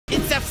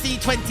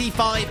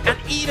FC25, and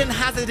Eden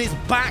Hazard is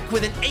back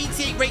with an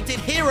 88 rated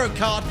hero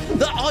card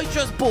that I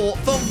just bought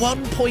for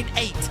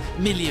 1.8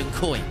 million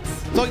coins.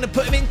 So I'm going to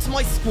put him into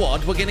my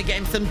squad. We're going to get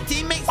him some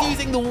teammates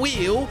using the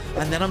wheel,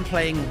 and then I'm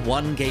playing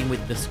one game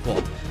with the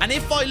squad. And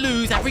if I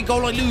lose, every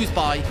goal I lose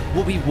by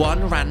will be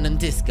one random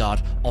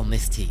discard on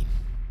this team.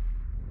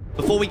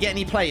 Before we get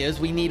any players,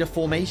 we need a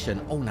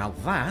formation. Oh, now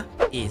that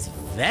is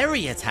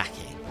very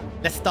attacking.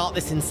 Let's start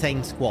this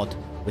insane squad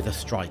with a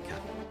striker.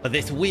 But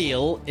this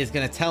wheel is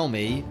going to tell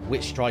me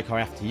which striker I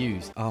have to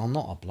use. Oh,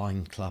 not a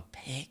blind club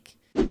pick.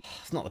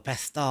 It's not the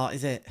best start,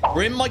 is it?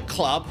 We're in my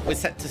club. We're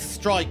set to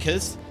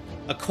strikers.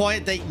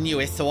 Acquired date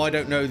newest, so I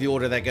don't know the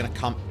order they're going to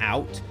come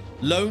out.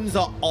 Loans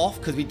are off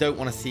because we don't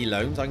want to see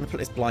loans. I'm going to put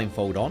this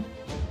blindfold on.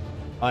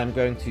 I'm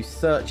going to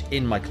search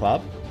in my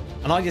club.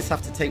 And I just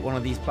have to take one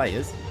of these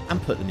players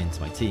and put them into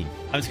my team.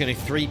 I'm just going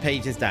to go 3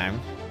 pages down.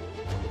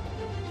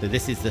 So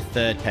this is the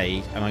 3rd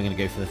page. And I'm going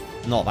to go for the...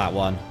 Not that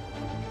one.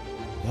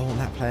 Do I want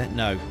that player?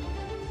 No.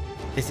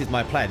 This is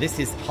my player. This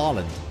is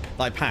Haaland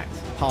that I packed.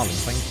 Haaland,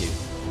 thank you.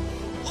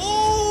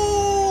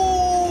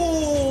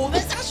 Oh!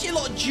 There's actually a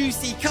lot of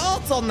juicy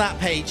cards on that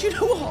page. You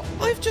know what?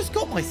 I've just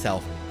got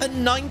myself a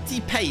 90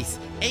 pace,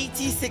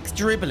 86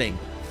 dribbling,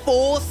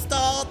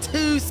 4-star,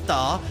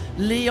 2-star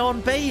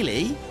Leon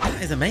Bailey.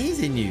 That is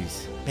amazing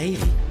news.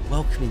 Bailey,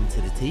 welcome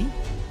into the team.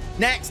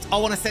 Next, I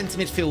want a centre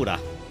midfielder.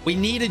 We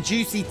need a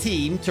juicy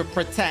team to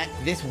protect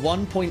this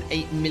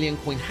 1.8 million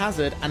coin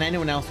Hazard and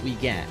anyone else we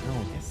get. Oh,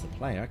 I guess the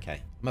player.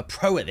 Okay. I'm a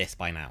pro at this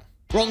by now.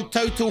 We're on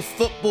Total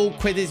Football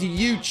Quizzes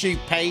YouTube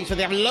page where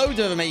they have loads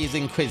of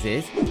amazing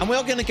quizzes. And we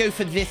are going to go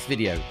for this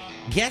video.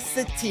 Guess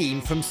the team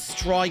from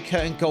striker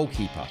and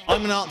goalkeeper. I'm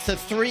going to answer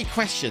 3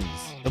 questions.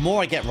 The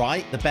more I get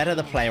right, the better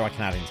the player I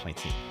can add into my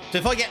team. So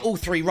if I get all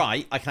 3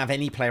 right, I can have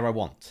any player I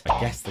want.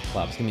 Guess the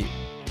club. It's going to be...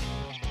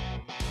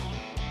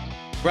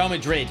 Real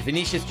Madrid,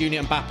 Vinicius Jr.,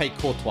 Mbappe,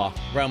 Courtois.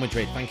 Real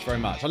Madrid, thank you very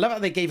much. I love how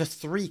they gave us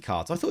 3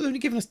 cards. I thought they were only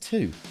giving us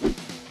 2.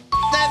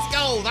 Let's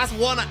go. That's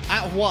 1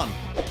 out of 1.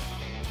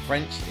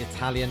 French,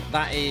 Italian.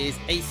 That is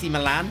AC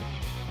Milan,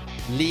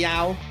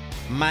 Leao,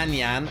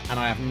 Manyan, and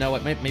I have no...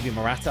 Maybe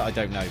Morata? I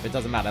don't know, but it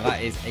doesn't matter.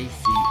 That is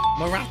AC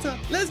Morata.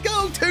 Let's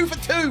go. 2 for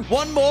 2.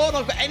 1 more, and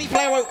I've got any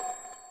player...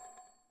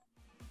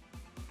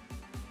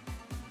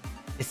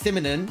 It's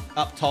Simonen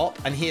up top,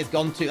 and he has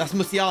gone to... That's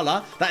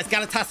Musiala. That is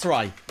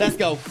Galatasaray. Let's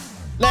go.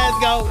 Let's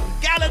go.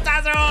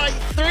 Galatasaray.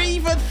 3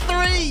 for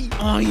 3.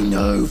 I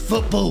know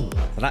football.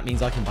 So that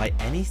means I can buy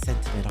any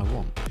centre mid I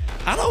want.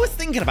 And I was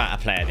thinking about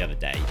a player the other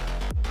day.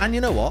 And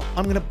you know what?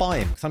 I'm going to buy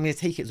him because I'm going to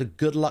take it as a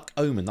good luck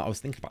omen that I was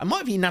thinking about. I might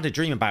have even had a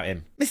dream about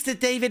him. Mr.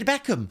 David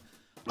Beckham.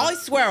 I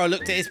swear I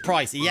looked at his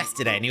price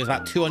yesterday and he was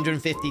about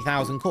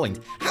 250,000 coins.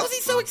 How is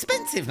he so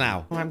expensive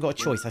now? Well, I haven't got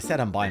a choice. I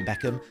said I'm buying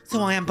Beckham.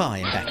 So I am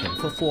buying Beckham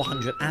for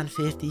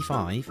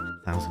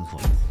 455,000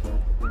 coins.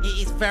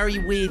 It is very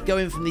weird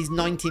going from these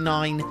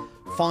 99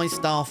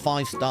 5-star,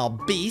 5-star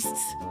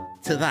beasts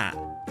to that.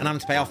 And I'm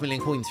to pay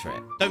 500,000 coins for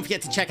it. Don't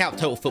forget to check out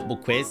Total Football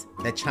Quiz.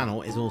 Their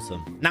channel is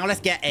awesome. Now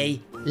let's get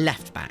a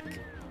left back.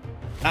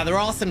 Now, there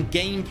are some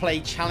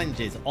gameplay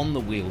challenges on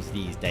the wheels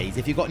these days.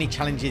 If you've got any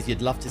challenges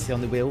you'd love to see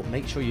on the wheel,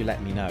 make sure you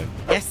let me know.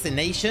 Guess the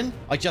nation.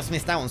 I just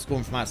missed out on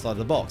scoring from outside of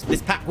the box.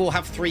 This pack will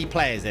have 3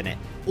 players in it.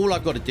 All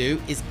I've got to do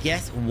is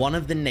guess one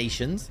of the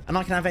nations, and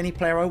I can have any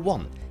player I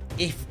want.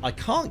 If I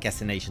can't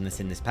guess a nation that's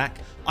in this pack,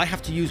 I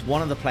have to use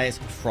one of the players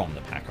from the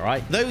pack, all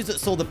right? Those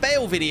that saw the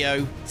Bale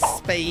video,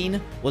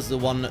 Spain was the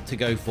one to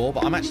go for,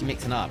 but I'm actually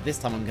mixing it up. This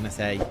time I'm going to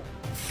say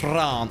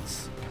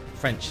France.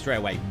 French straight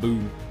away.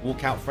 Boom.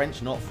 Walk out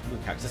French, not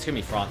walk out. Just show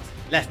me France.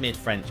 Left mid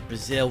French.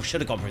 Brazil.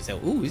 Should have gone Brazil.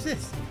 Ooh, who's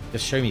this?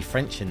 Just show me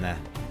French in there.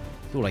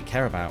 That's all I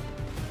care about.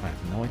 I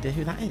have no idea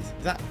who that is.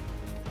 Is that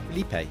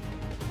Felipe?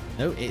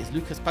 No, it is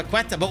Lucas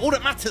Paqueta. But all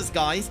that matters,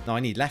 guys. No,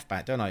 I need left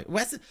back, don't I?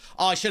 Where's it?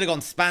 Oh, I should have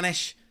gone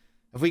Spanish.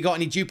 Have we got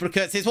any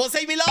duplicates? It's what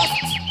saved me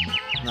last.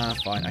 No,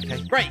 that's fine.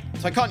 Okay, great.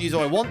 So I can't use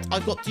what I want.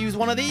 I've got to use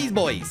one of these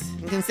boys.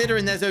 And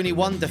considering there's only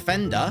one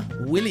defender,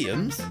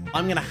 Williams,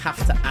 I'm going to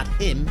have to add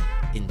him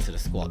into the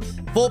squad.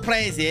 4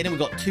 players in, and we've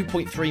got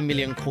 2.3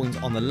 million coins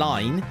on the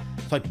line.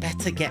 So I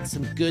better get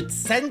some good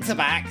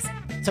centre-backs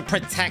to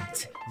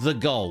protect the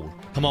goal.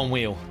 Come on,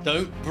 wheel.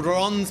 Don't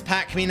bronze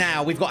pack me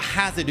now. We've got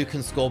Hazard who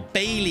can score.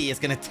 Bailey is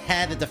going to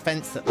tear the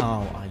defence.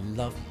 Oh, I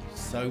love you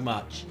so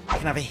much. I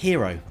can have a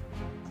hero.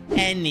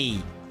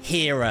 Any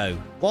hero.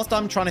 Whilst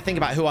I'm trying to think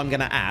about who I'm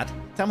going to add,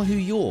 tell me who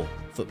your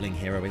footballing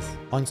hero is.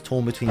 Mine's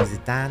torn between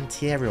Zidane,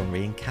 Thierry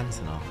Henry, and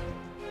Cantona.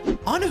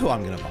 I know who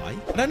I'm going to buy.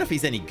 I don't know if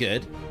he's any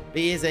good,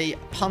 but he is a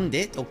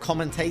pundit or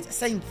commentator.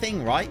 Same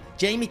thing, right?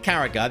 Jamie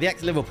Carragher, the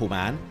ex-Liverpool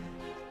man.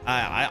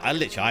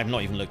 I've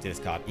not even looked at this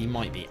card. He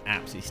might be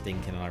absolutely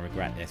stinking, and I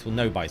regret this. We'll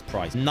know by his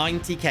price.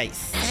 90k.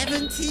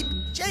 70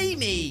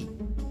 Jamie.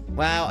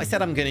 Well, I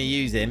said I'm going to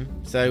use him,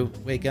 so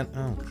we're going...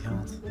 Oh,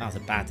 God. That was a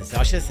bad decision.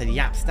 I should have said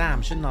Yap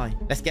Stam, shouldn't I?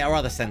 Let's get our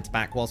other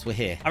centre-back whilst we're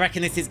here. I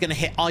reckon this is going to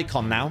hit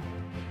icon now.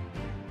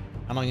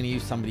 And I'm going to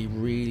use somebody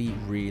really,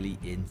 really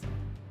in...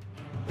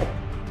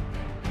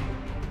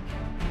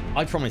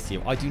 I promise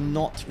you, I do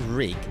not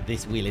rig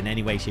this wheel in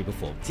any way, shape, or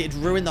form. See, it'd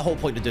ruin the whole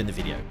point of doing the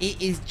video.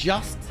 It is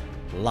just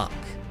luck.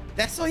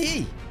 That's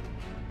He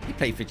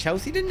played for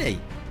Chelsea, didn't he?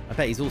 I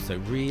bet he's also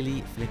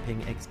really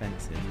flipping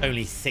expensive.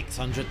 Only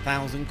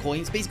 600,000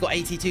 coins, but he's got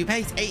 82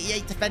 pace,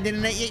 88 defending,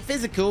 and 88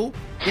 physical.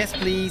 Yes,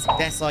 please.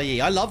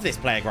 Desai. I love this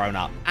player growing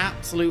up.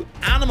 Absolute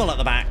animal at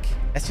the back.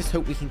 Let's just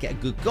hope we can get a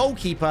good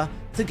goalkeeper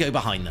to go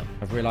behind them.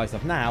 I've realised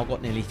I've now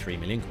got nearly 3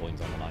 million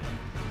coins on the line.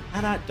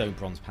 And don't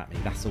bronze pack me.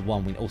 That's a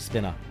 1-win. Oh,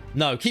 spinner.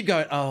 No, keep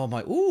going. Oh,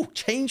 my. Ooh,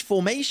 change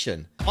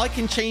formation. I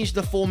can change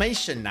the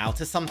formation now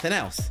to something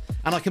else.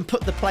 And I can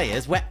put the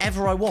players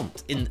wherever I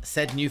want in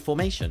said new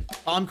formation.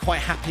 I'm quite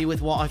happy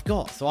with what I've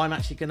got. So I'm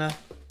actually going to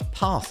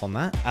pass on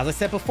that. As I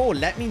said before,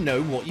 let me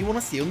know what you want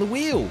to see on the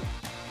wheel.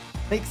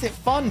 Makes it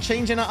fun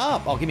changing it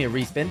up. Oh, give me a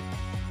respin.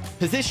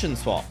 Position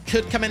swap.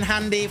 Could come in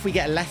handy if we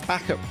get a left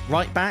back at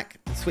right back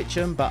and switch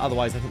them, but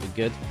otherwise I think we're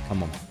good.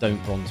 Come on,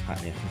 don't bronze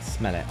pack me. I can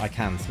smell it. I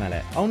can smell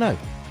it. Oh no.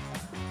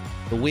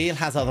 The wheel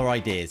has other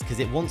ideas because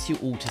it wants you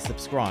all to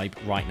subscribe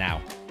right now.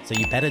 So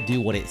you better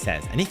do what it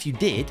says. And if you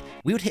did,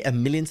 we would hit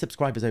 1 million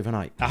subscribers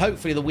overnight. Now,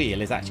 hopefully the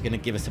wheel is actually going to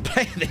give us a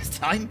player this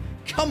time.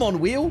 Come on,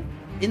 wheel.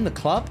 In the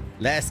club.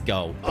 Let's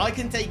go. I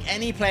can take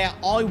any player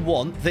I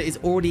want that is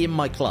already in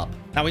my club.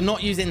 Now, we're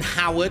not using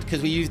Howard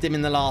because we used him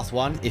in the last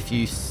one. If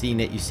you've seen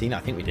it, you've seen it. I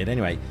think we did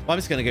anyway. Well, I'm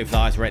just going to go for the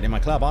highest rating in my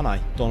club, aren't I?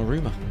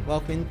 Donnarumma.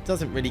 Well, it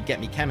doesn't really get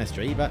me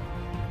chemistry, but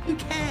who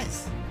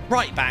cares?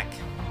 Right back,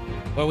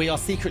 where we are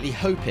secretly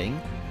hoping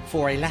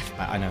for a left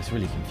back. I know, it's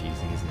really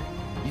confusing, isn't it?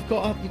 You've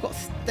got to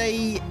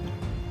stay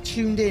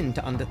tuned in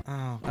to under...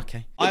 Oh,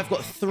 okay. I've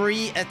got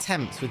 3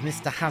 attempts with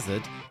Mr.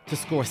 Hazard to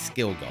score a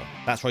skill goal.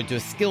 That's where I do a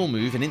skill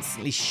move and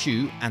instantly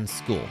shoot and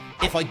score.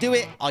 If I do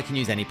it, I can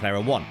use any player I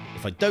want.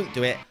 If I don't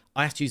do it,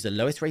 I have to use the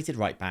lowest rated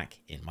right back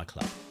in my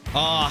club.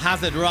 Oh,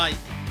 Hazard, right.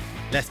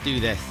 Let's do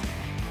this.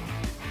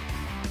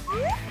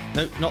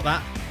 No, not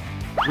that.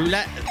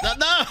 Roulette.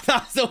 No,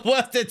 that's the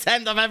worst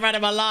attempt I've ever had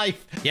in my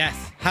life.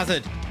 Yes,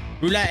 Hazard.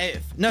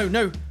 Roulette.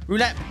 No.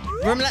 Roulette.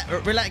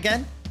 Roulette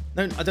again.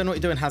 No, I don't know what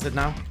you're doing, Hazard,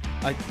 now.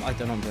 I don't know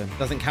what I'm doing.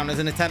 Doesn't count as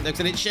an attempt, though,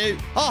 because I didn't shoot.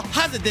 Oh,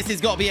 Hazard, this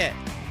has got to be it.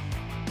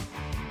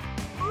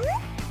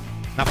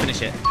 Now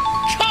finish it.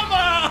 Come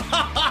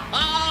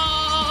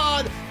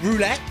on!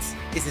 Roulette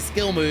is a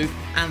skill move,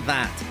 and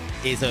that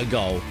is a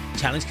goal.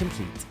 Challenge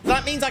complete. So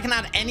that means I can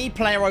add any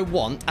player I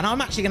want, and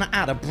I'm actually going to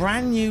add a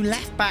brand new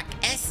left-back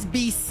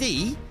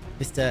SBC,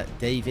 Mr.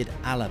 David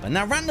Alaba.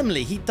 Now,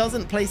 randomly, he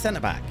doesn't play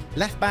centre-back.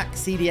 Left-back,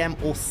 CDM,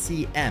 or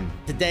CM.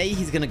 Today,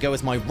 he's going to go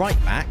as my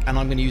right-back, and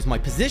I'm going to use my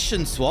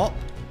position swap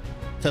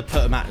to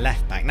put him at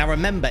left back. Now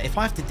remember, if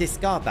I have to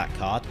discard that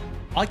card,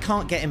 I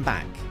can't get him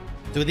back.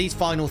 So with these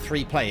final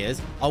 3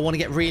 players, I want to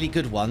get really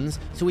good ones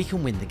so we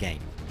can win the game.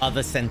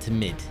 Other centre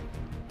mid.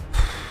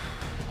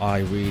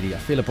 I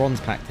feel a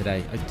bronze pack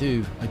today. I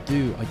do.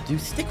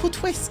 Stick or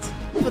twist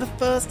for the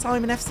first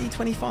time in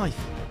FC25.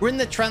 We're in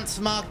the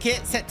transfer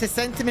market, set to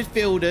centre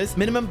midfielders.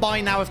 Minimum buy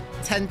now of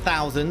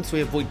 10,000 so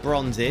we avoid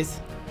bronzes.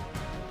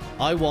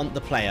 I want the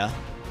player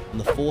on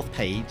the 4th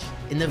page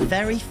in the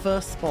very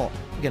first spot.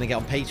 I'm going to get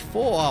on page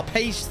 4. Oh,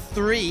 page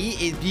 3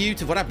 is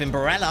beautiful. What happened,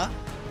 Barella?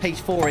 Page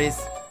 4 is...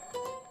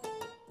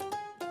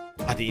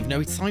 I didn't even know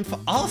he'd signed for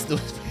Arsenal.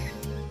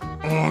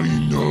 I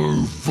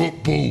know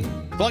football.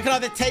 So I can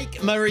either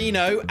take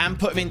Marino and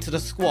put him into the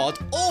squad,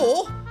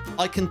 or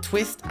I can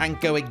twist and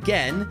go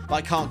again, but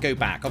I can't go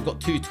back. I've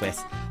got 2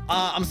 twists.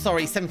 I'm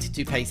sorry,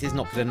 72 pace is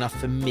not good enough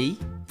for me.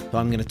 So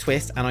I'm going to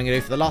twist, and I'm going to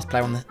go for the last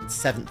player on the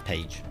 7th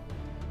page.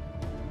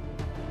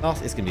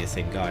 It's going to be the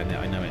same guy.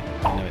 I know it.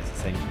 I know it's the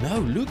same. No,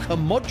 Luka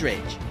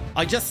Modric.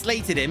 I just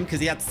slated him because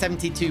he had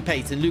 72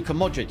 pace, and Luka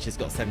Modric has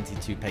got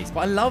 72 pace.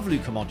 But I love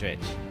Luka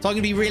Modric. So I'm going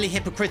to be really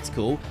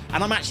hypocritical,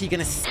 and I'm actually going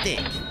to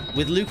stick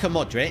with Luka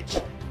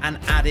Modric and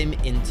add him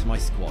into my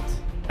squad.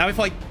 Now, if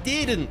I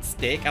didn't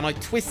stick and I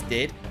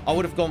twisted, I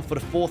would have gone for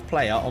the 4th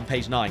player on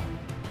page 9.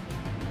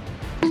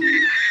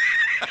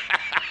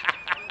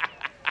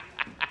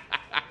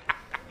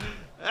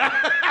 Well,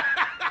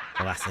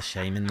 that's a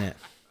shame, isn't it?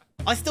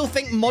 I still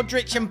think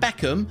Modric and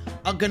Beckham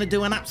are going to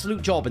do an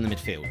absolute job in the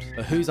midfield.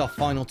 But who's our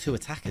final 2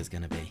 attackers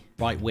going to be?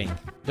 Right wing.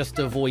 Just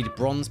to avoid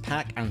bronze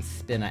pack and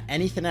spinner.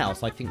 Anything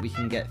else, I think we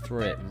can get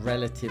through it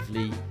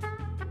relatively...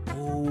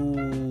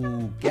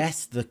 Oh,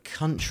 guess the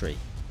country.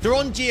 They're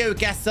on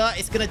GeoGuessr.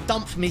 It's going to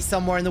dump me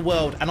somewhere in the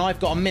world. And I've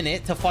got a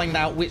minute to find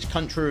out which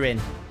country we're in.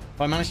 If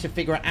I manage to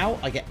figure it out,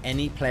 I get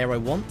any player I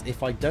want.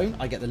 If I don't,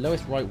 I get the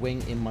lowest right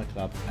wing in my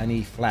club.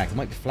 Any flags? There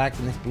might be flags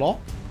in this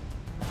block.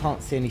 I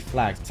can't see any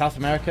flags. South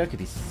America, could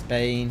be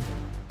Spain.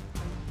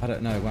 I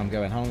don't know where I'm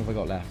going. How long have I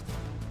got left?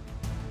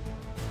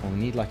 Oh, we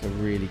need like a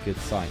really good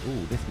site.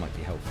 Ooh, this might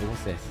be helpful.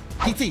 What's this?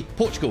 PT,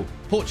 Portugal,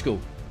 Portugal.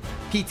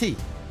 PT,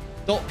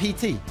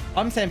 .pt.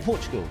 I'm saying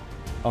Portugal.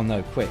 Oh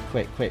no, quick.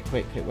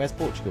 Where's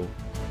Portugal?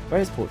 Where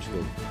is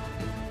Portugal?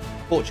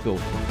 Portugal.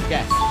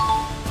 Guess.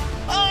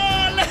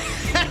 Oh,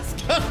 let's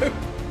go.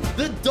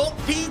 The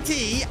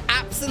 .pt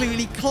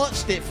absolutely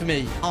clutched it for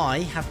me. I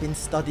have been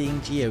studying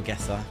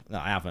GeoGuessr. No,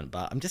 I haven't,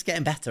 but I'm just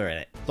getting better at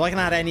it. So I can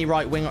add any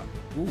right wing.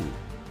 Ooh.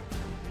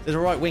 There's a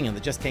right winger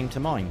that just came to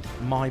mind.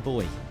 My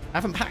boy. I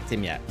haven't packed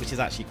him yet, which is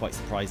actually quite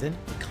surprising.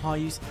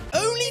 Kai's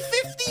only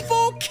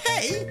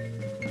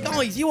 54k?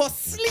 Guys, you are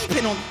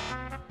sleeping on...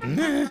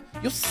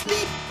 You're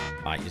sleeping...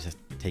 Right, you're just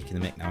taking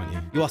the mick now, aren't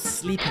you? You are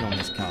sleeping on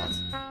this card.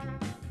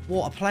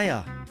 What a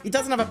player. He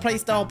doesn't have a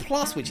playstyle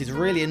plus, which is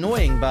really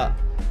annoying, but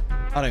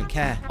I don't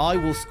care. I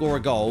will score a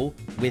goal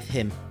with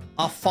him.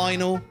 Our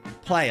final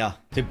player.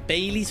 So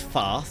Bailey's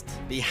fast,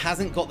 but he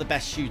hasn't got the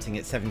best shooting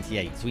at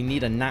 78. So we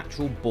need a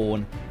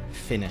natural-born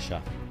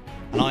finisher.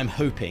 And I'm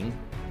hoping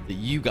that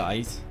you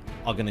guys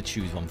are going to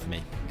choose one for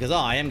me. Because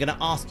I am going to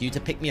ask you to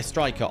pick me a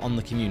striker on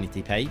the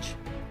community page.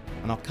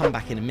 And I'll come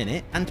back in a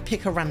minute and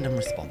pick a random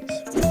response.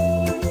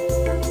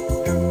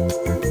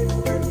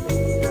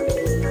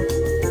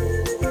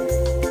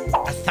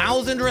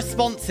 1,000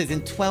 responses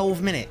in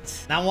 12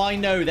 minutes. Now, I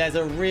know there's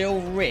a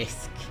real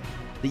risk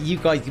that you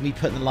guys can be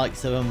putting the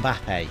likes of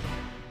Mbappe,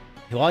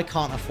 who I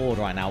can't afford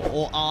right now,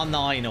 or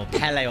R9 or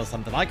Pele or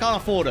something. I can't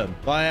afford them.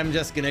 But I am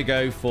just going to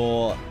go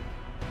for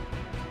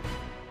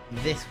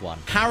this one.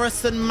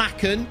 Harrison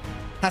Macken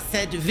has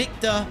said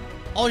Victor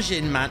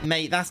Osimhen.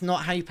 Mate, that's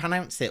not how you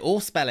pronounce it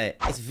or spell it.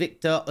 It's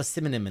Victor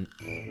Osimhen.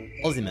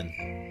 Osimhen.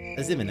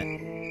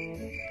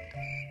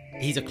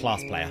 He's a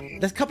class player.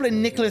 There's a couple of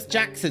Nicholas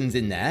Jacksons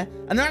in there,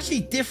 and they're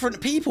actually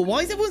different people. Why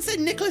is everyone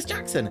saying Nicholas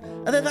Jackson?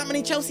 Are there that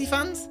many Chelsea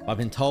fans? I've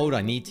been told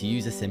I need to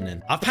use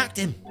Osimhen. I've packed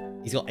him.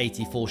 He's got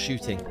 84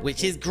 shooting,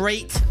 which is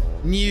great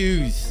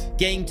news.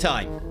 Game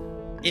time.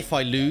 If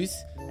I lose,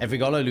 every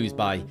goal I lose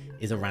by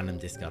is a random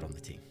discard on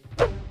the team.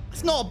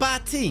 It's not a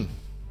bad team.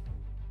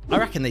 I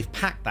reckon they've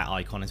packed that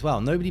icon as well.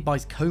 Nobody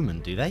buys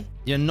Coman, do they?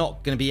 You're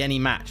not going to be any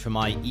match for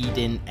my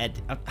Eden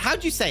Ed. How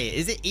do you say it?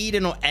 Is it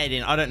Eden or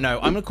Edin? I don't know.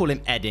 I'm going to call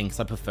him Edding because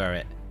I prefer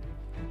it.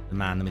 The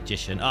man, the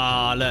magician.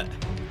 Ah, look.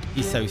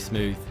 He's so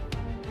smooth.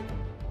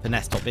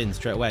 Finesse top in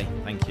straight away.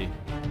 Thank you.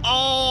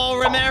 Oh,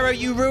 Romero,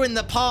 you ruined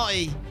the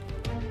party.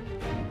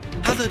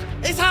 Hazard.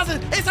 It's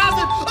Hazard. It's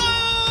Hazard.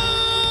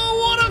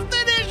 Oh, what a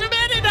finish from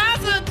Eden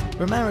Hazard.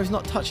 Romero's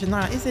not touching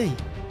that, is he?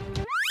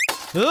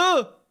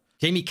 Oh.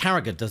 Jamie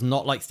Carragher does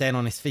not like staying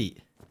on his feet.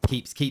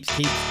 Keeps.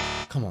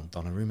 Come on,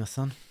 Donnarumma,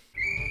 son.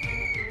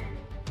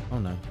 Oh,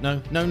 no.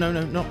 No,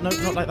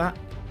 not like that.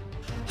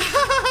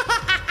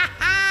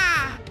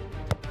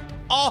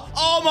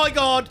 Oh my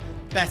God.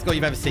 Best goal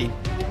you've ever seen.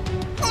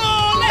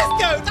 Oh,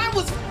 let's go. That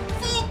was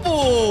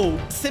football.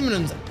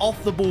 Simon's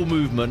off-the-ball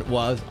movement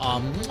was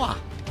mwah.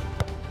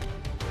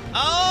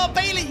 Oh,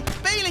 Bailey.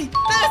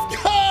 Let's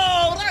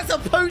go. That's a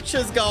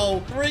poacher's goal.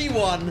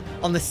 3-1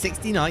 on the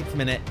 69th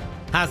minute.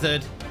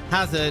 Hazard.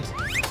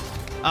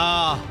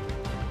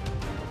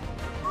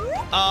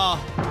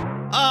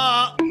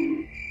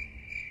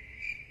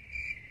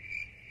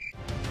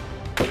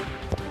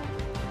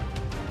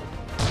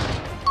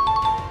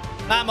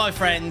 That, my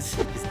friends,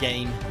 is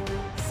game,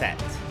 set,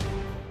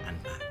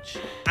 and match.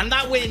 And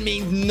that win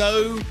means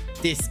no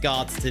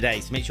discards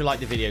today. So make sure you like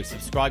the video,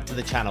 subscribe to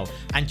the channel.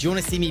 And do you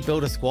want to see me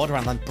build a squad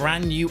around that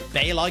brand new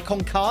Bale icon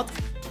card?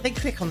 Then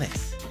click on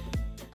this.